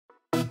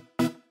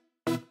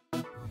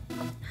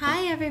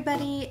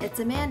everybody, it's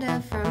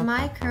Amanda from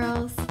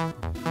MyCurls.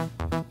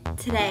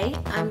 Today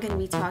I'm going to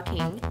be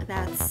talking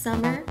about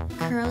summer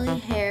curly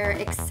hair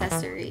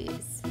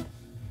accessories.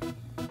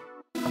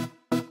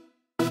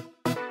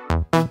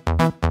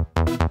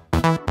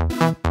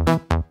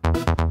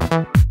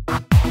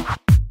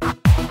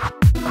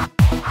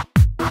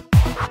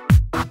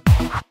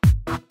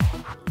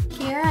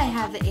 Here I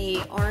have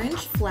an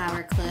orange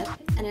flower clip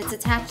and it's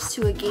attached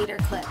to a gator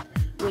clip,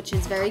 which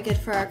is very good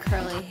for our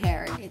curly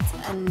hair. It's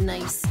a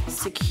nice,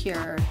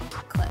 secure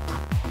clip.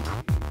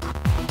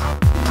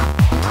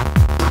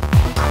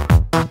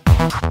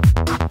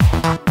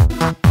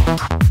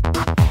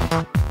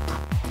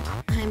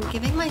 I'm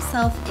giving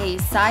myself a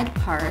side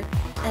part,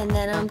 and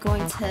then I'm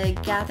going to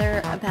gather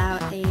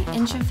about an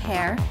inch of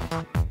hair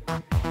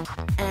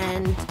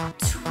and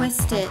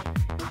twist it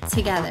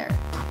together.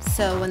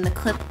 So when the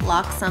clip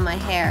locks on my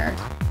hair,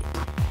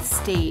 it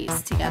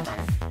stays together.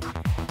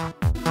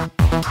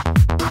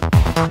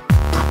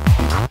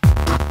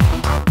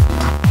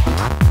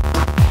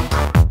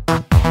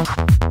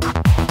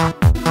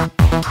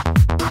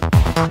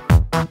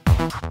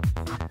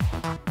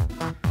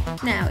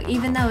 Now,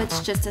 even though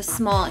it's just a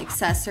small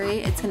accessory,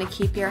 it's going to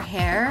keep your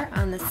hair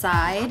on the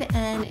side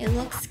and it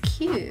looks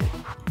cute.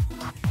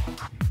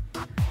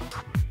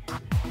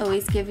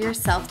 Always give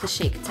yourself the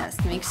shake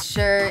test. Make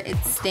sure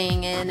it's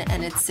staying in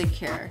and it's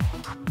secure.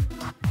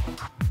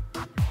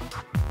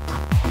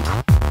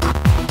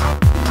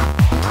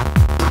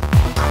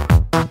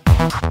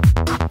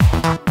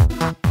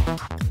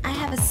 I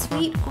have a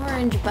sweet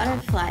orange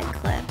butterfly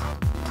clip.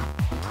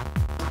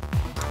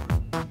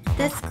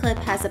 This clip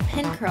has a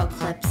pin curl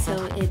clip,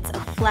 so it's a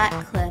flat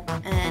clip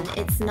and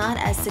it's not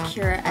as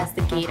secure as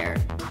the gator.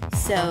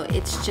 So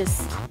it's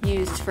just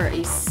used for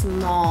a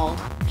small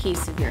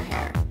piece of your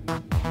hair.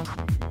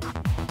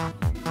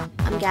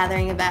 I'm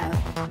gathering about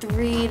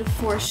 3 to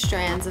 4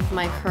 strands of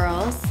my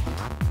curls.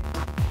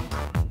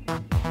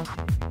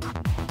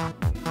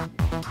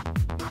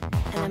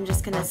 And I'm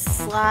just going to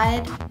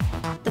slide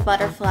the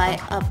butterfly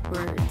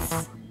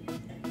upwards.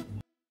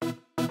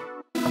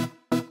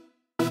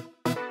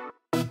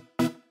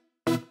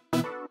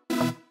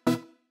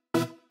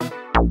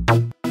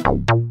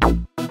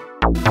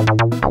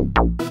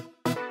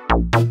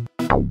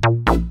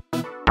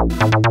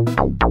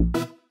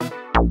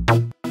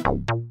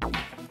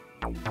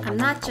 I'm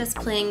not just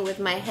playing with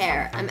my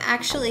hair, I'm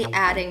actually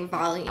adding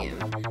volume.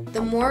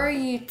 The more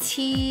you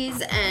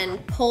tease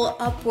and pull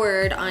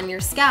upward on your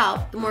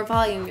scalp, the more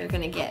volume you're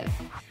going to give.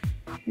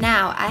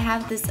 Now I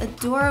have this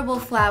adorable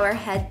flower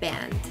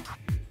headband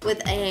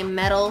with a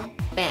metal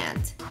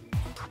band.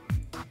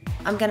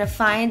 I'm going to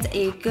find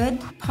a good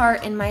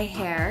part in my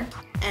hair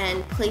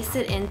and place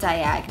it in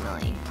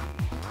diagonally.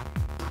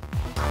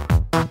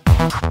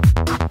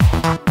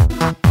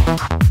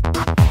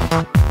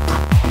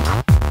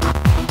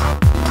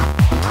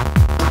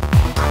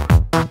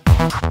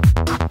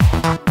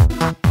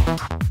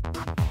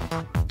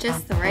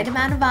 Just the right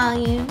amount of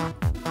volume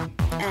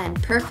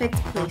and perfect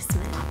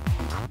placement.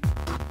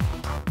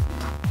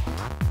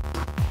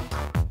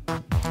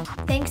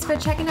 Thanks for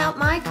checking out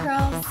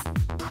MyCurls.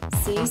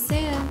 See you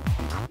soon.